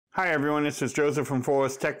Hi everyone, this is Joseph from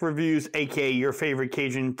Forest Tech Reviews, aka your favorite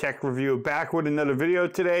Cajun tech review, back with another video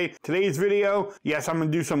today. Today's video, yes, I'm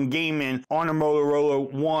gonna do some gaming on a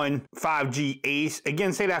Motorola One 5G Ace.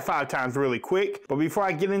 Again, say that 5 times really quick. But before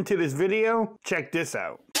I get into this video, check this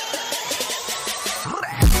out.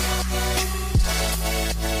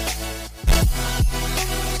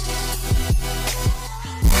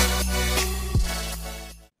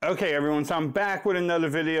 Okay everyone, so I'm back with another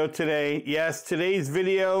video today. Yes, today's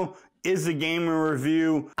video is a gaming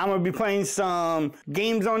review. I'm gonna be playing some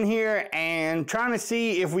games on here and trying to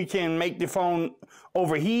see if we can make the phone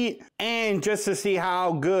overheat and just to see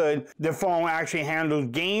how good the phone actually handles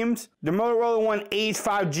games. The Motorola One Ace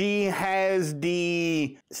 5G has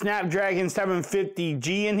the Snapdragon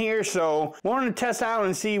 750G in here, so we want to test out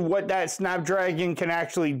and see what that Snapdragon can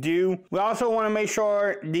actually do. We also want to make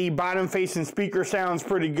sure the bottom facing speaker sounds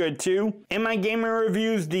pretty good too. In my gaming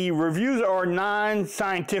reviews, the reviews are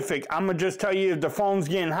non-scientific. I'm gonna just tell you if the phone's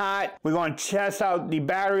getting hot. We're gonna test out the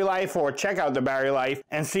battery life or check out the battery life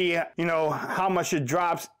and see, how much it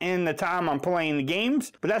drops in the time I'm playing the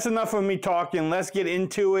games. But that's enough of me talking. Let's get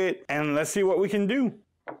into it and let's see what we can do.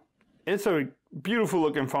 It's a beautiful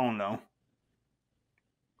looking phone though.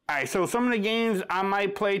 Alright, so some of the games I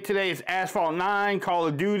might play today is Asphalt 9, Call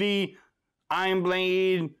of Duty, Iron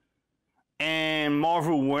Blade, and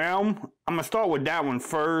Marvel Realm. I'm gonna start with that one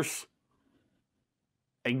first.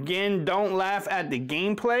 Again, don't laugh at the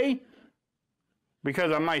gameplay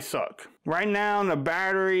because I might suck. Right now, the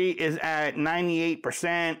battery is at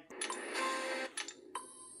 98%.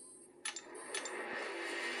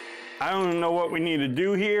 I don't know what we need to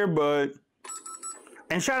do here, but...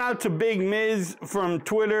 And shout out to Big Miz from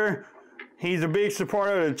Twitter. He's a big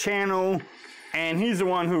supporter of the channel, and he's the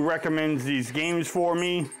one who recommends these games for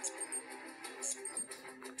me.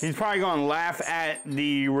 He's probably gonna laugh at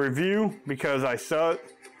the review because I suck.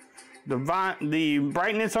 The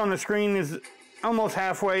brightness on the screen is almost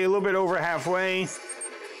halfway, a little bit over halfway.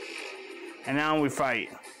 And now we fight.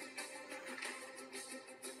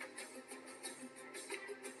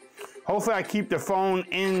 Hopefully I keep the phone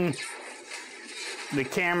in the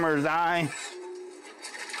camera's eye.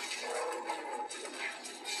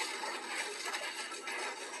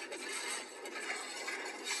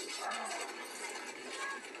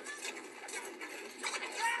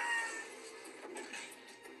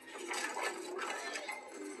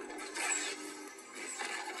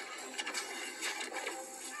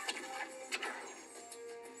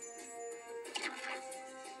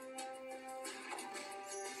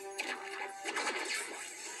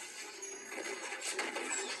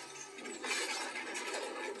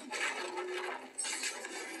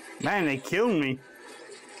 Man, they killed me.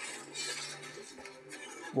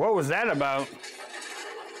 What was that about?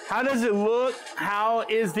 How does it look? How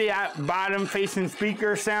is the bottom facing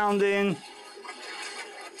speaker sounding?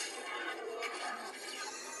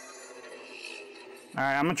 All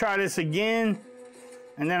right, I'm gonna try this again,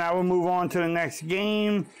 and then I will move on to the next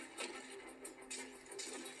game.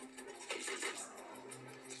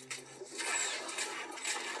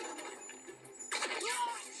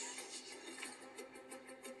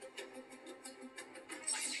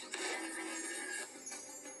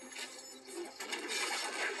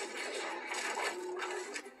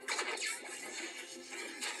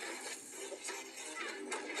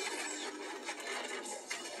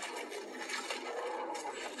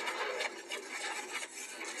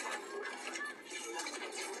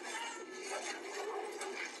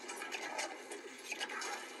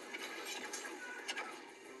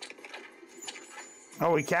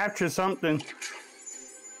 Oh, we captured something.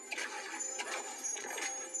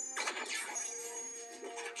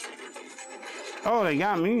 Oh, they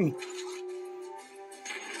got me.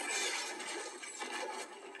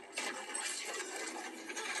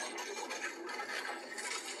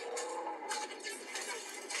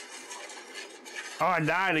 Oh, I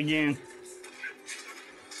died again.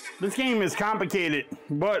 This game is complicated,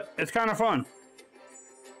 but it's kind of fun.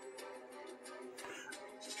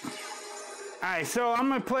 Alright, so I'm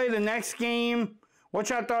going to play the next game. What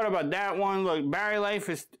y'all thought about that one? Look, battery life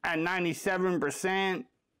is at 97%.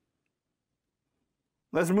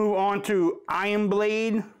 Let's move on to Iron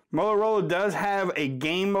Blade. Motorola does have a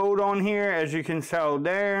game mode on here, as you can tell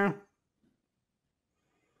there.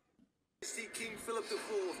 King Philip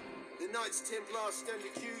IV, the Knights Templar stand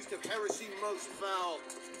accused of heresy most foul.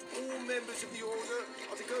 All members of the order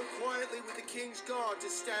are to go quietly with the King's Guard to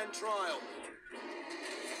stand trial.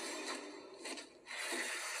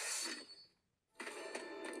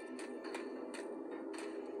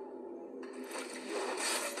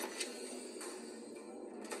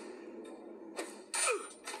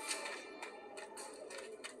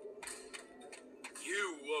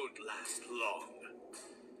 won't last long.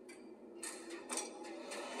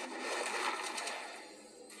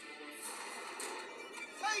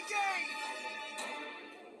 Take aim!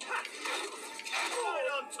 Right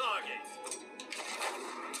on target.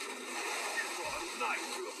 What a night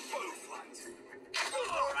to a bow fight.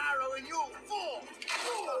 More arrow in your fall.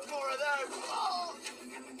 More of those. Oh.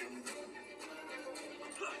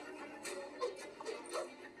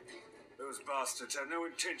 Those bastards have no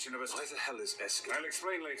intention of us. Why the hell is Escape? I'll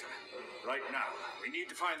explain later. Right now, we need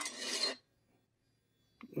to find...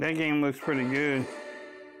 That game looks pretty good.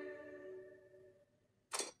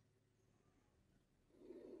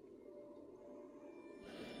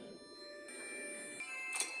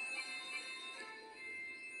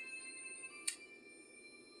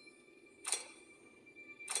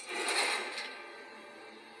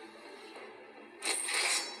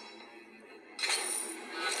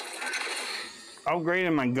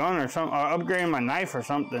 Upgrading my gun or something, or upgrading my knife or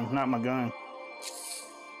something, not my gun.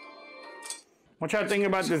 What y'all think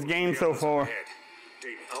about this game so far?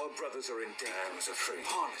 Our brothers are in danger. I was afraid.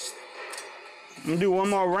 Harness them. I'm gonna do one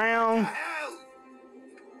more round.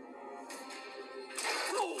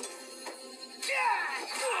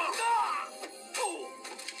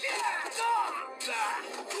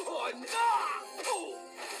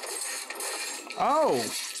 Oh.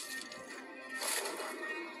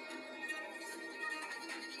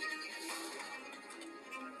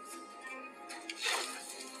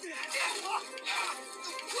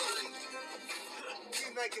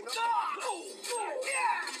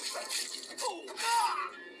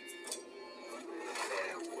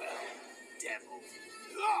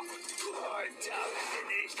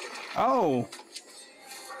 Oh.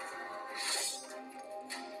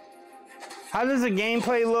 How does the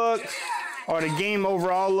gameplay look? Or the game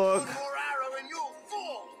overall look?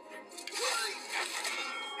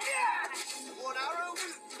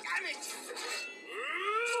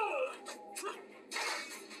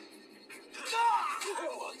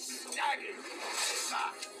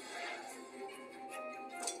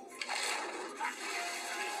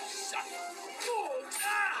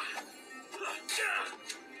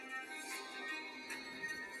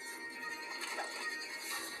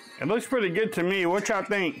 It looks pretty good to me. What y'all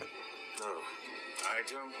think? No, I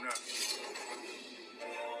don't know.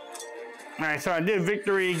 Alright, so I did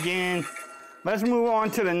victory again. Let's move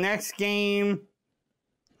on to the next game.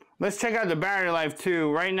 Let's check out the battery life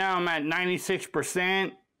too. Right now I'm at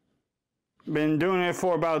 96%. Been doing it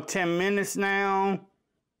for about 10 minutes now.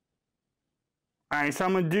 Alright, so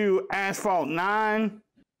I'm going to do Asphalt 9.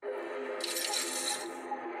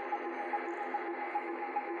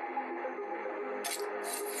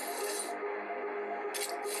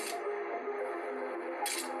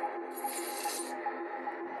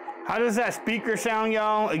 How does that speaker sound,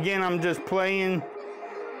 y'all? Again, I'm just playing.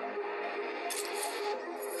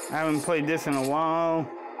 I haven't played this in a while.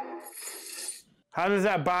 How does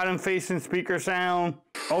that bottom facing speaker sound?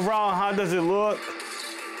 Overall, how does it look?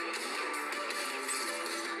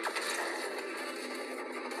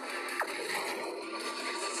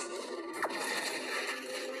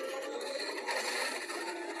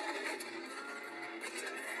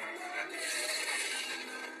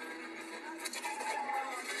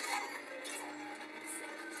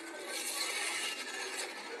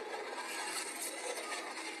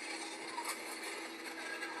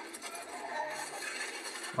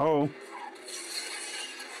 Oh.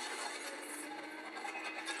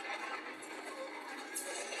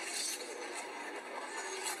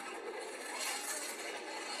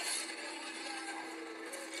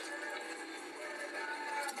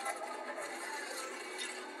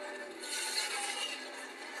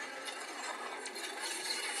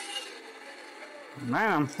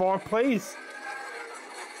 Man, I'm 4th place.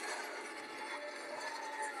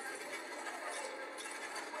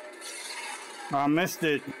 I missed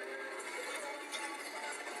it.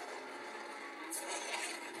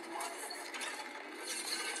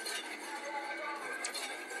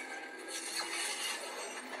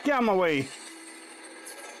 Get out of my way.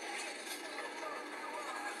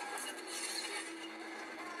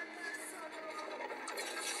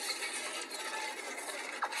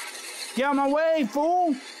 Get out of my way,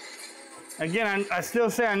 fool. Again, I still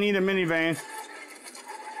say I need a minivan.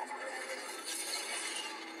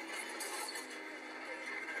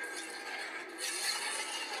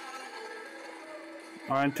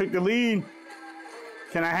 All right, took the lead.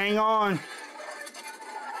 Can I hang on?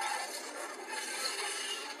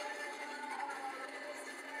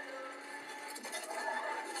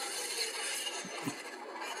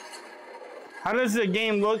 How does the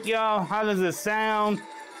game look, y'all? How does it sound?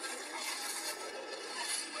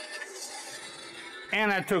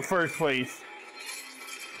 And I took first place.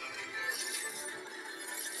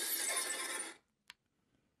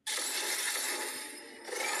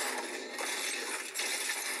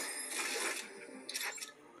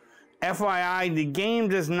 FYI, the game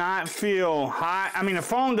does not feel hot. I mean, the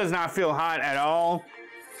phone does not feel hot at all.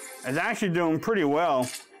 It's actually doing pretty well.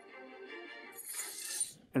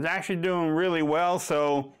 It's actually doing really well,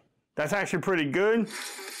 so that's actually pretty good.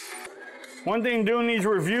 One thing doing these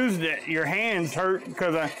reviews that your hands hurt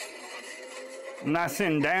because I'm not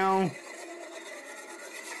sitting down.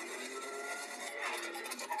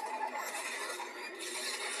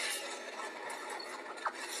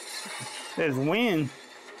 There's wind.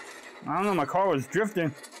 I don't know, my car was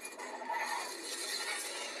drifting.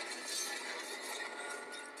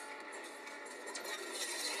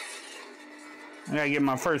 I gotta get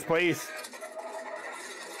my first place.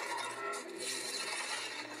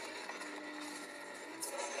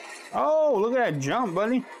 Oh, look at that jump,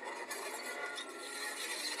 buddy.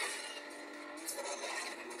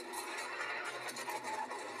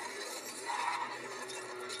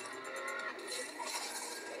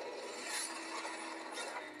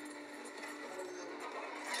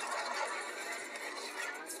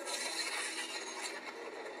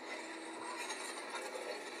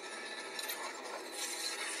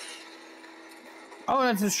 Oh,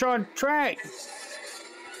 that's a short track.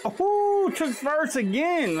 Oh, took first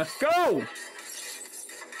again. Let's go.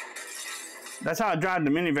 That's how I drive the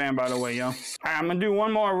minivan, by the way, yo. All right, I'm gonna do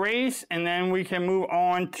one more race, and then we can move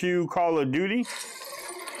on to Call of Duty.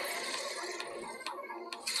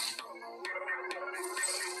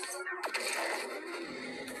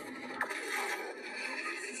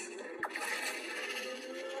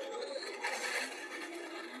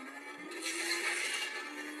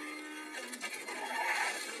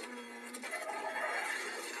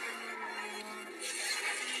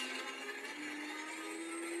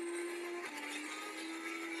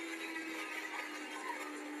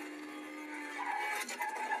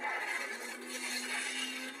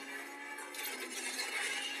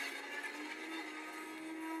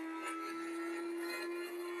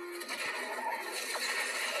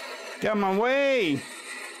 Get out my way.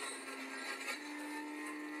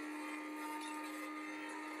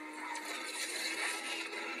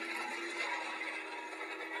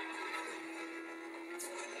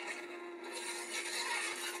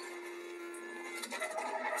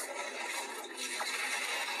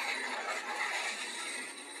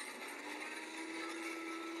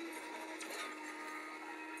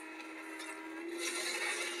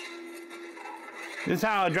 This is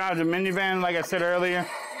how I drive the minivan, like I said earlier.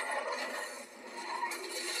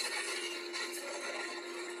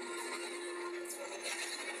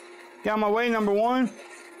 Get out my way, number one.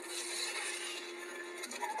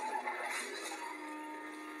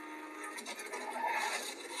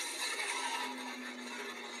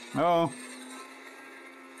 Uh-oh.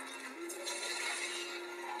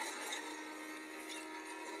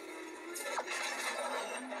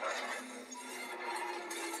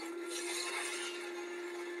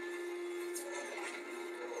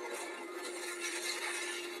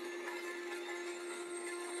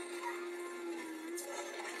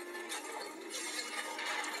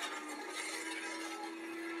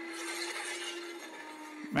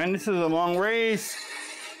 Man, this is a long race.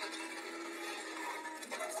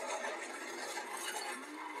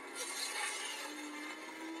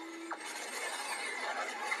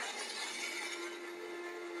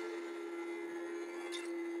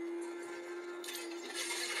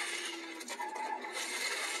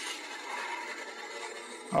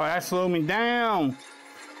 Oh, that slowed me down.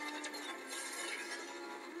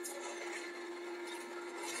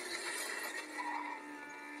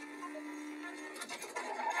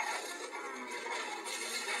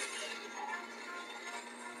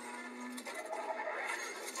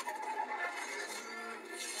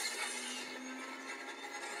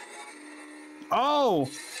 Oh,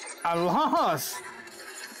 I lost.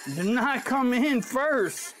 Did not come in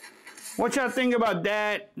first. What y'all think about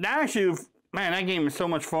that? That actually, man, that game is so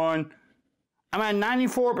much fun. I'm at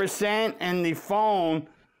 94% and the phone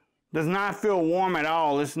does not feel warm at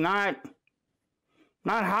all. It's not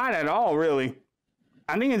hot at all, really.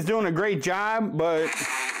 I think it's doing a great job, but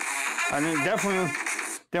I definitely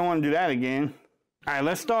didn't want to do that again. All right,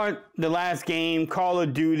 let's start the last game, Call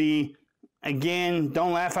of Duty. Again,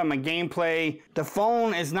 don't laugh at my gameplay. The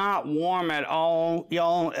phone is not warm at all,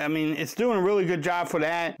 y'all. I mean, it's doing a really good job for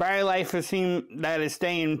that. Battery life has seemed that it's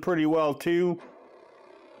staying pretty well too.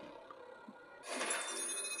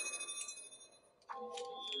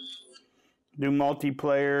 Do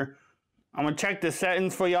multiplayer. I'm gonna check the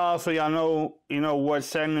settings for y'all so y'all know, what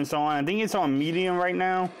setting it's on. I think it's on medium right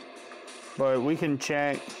now, but we can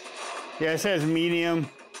check. Yeah, it says medium.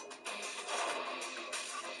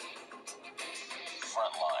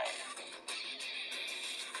 Front line.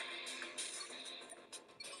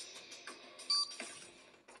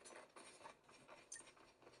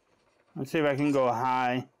 Let's see if I can go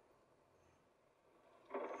high.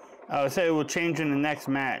 Oh, it said it will change in the next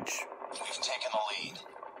match. We've taken the lead.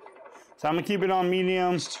 So I'm gonna keep it on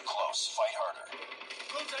medium. It's too close. Fight harder.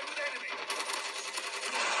 Contact with enemy.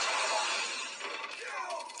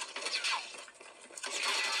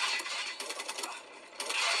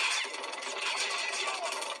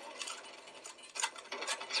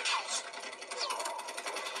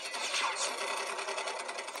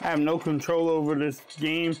 I have no control over this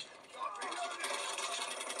game. Target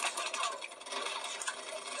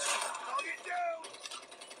down.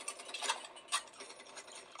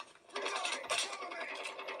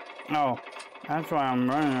 Oh, that's why I'm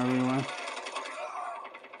running everywhere.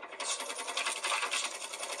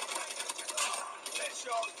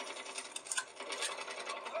 Headshot.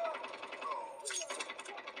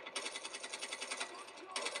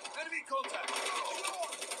 Enemy contact.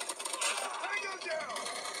 Tango down.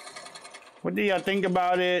 What do y'all think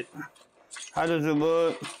about it? How does it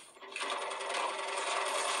look?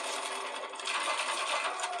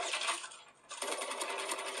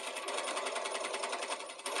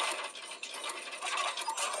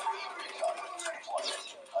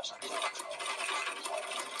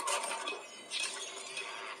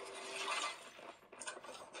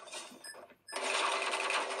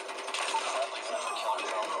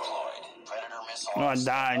 Oh, I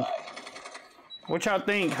died. What y'all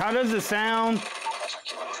think? How does it sound?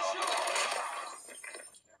 Objective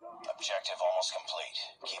almost complete.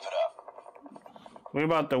 Keep it up. We're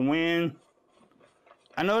about to win.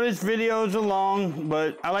 I know this video is long,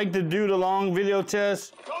 but I like to do the long video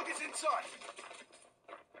test. Target's in sight.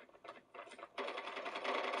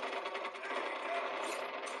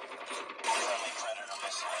 Friendly Predator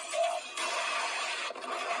missile inbound.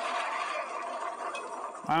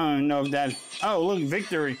 I don't even know if that... Oh, look,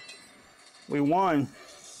 victory. We won.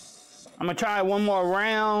 I'm gonna try one more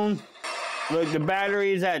round. Look, the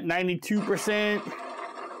battery is at 92%.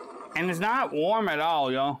 And it's not warm at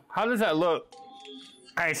all, y'all. How does that look?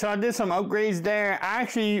 Alright, so I did some upgrades there. I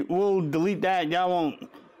actually will delete that. Y'all won't.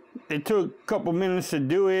 It took a couple minutes to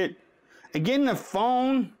do it. Again, the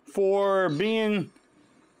phone, for being,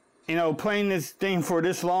 playing this thing for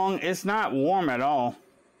this long, it's not warm at all.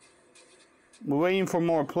 We're waiting for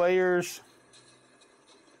more players.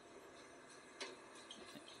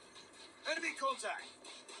 Enemy contact.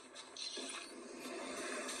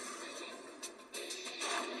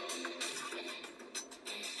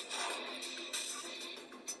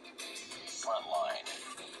 Front line.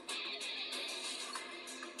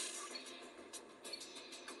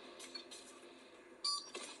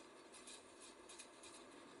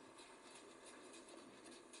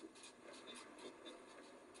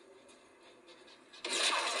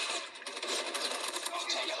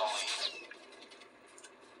 Taking the lead.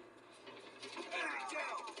 Enemy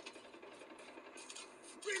down.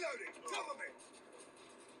 Reloading. Cover me.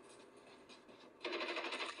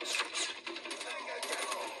 Tango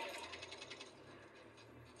down.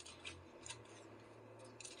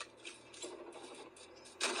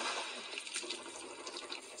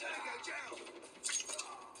 Tango down.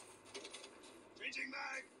 Changing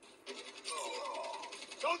mag.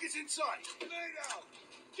 Target's in sight. Lay down.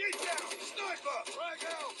 Get down. Sniper. Frag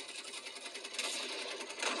out.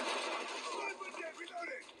 Sniper dead.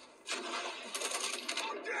 Reloading.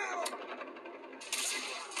 Down.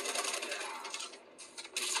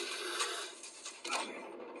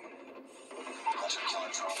 Hunter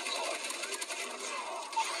killer drone deployed.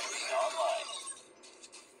 UAV online.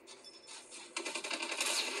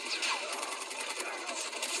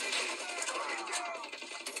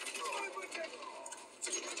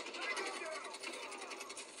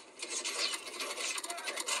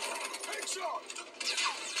 Headshot.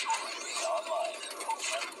 UAV online.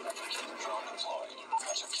 Hunter killer drone deployed.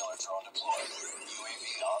 Hunter killer drone deployed. UAV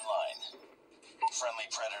online. Friendly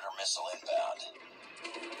Predator missile inbound.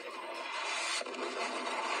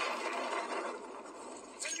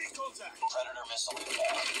 Enemy contact. Predator missile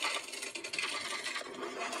inbound.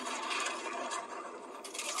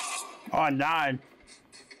 Oh, I died.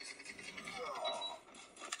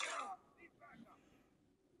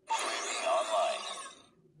 UAV online.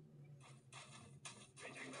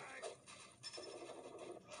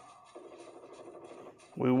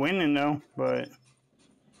 We're winning though, but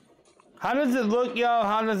how does it look, y'all?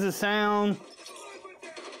 How does it sound?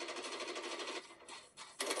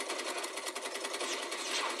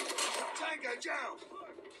 Tango down.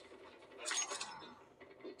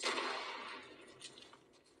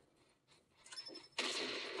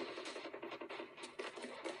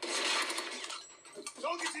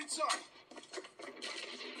 Target's inside.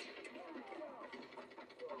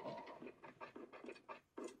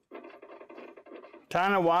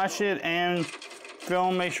 Time to wash it and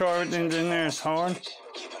film, make sure everything's in there. It's hard.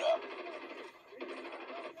 Keep it up.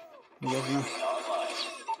 Yes, no. Online.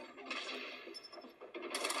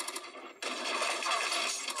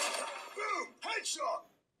 Boom! Headshot.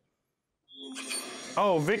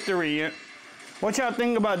 Oh, victory. What y'all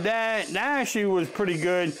think about that? That actually was pretty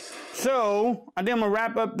good. So, I think I'm going to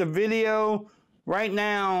wrap up the video. Right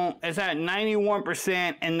now, it's at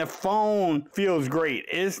 91% and the phone feels great.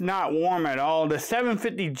 It's not warm at all. The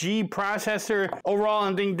 750G processor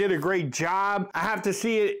overall, I think, did a great job. I have to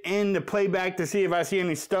see it in the playback to see if I see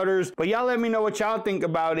any stutters. But y'all let me know what y'all think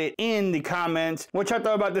about it in the comments. What y'all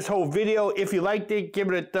thought about this whole video. If you liked it, give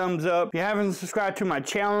it a thumbs up. If you haven't subscribed to my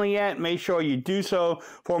channel yet, make sure you do so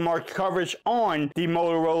for more coverage on the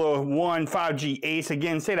Motorola One 5G Ace.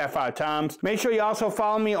 Again, say that 5 times. Make sure you also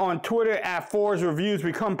follow me on Twitter at Reviews.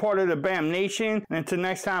 Become part of the BAM Nation. And until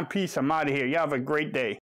next time, peace. I'm out of here. Y'all have a great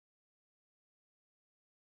day.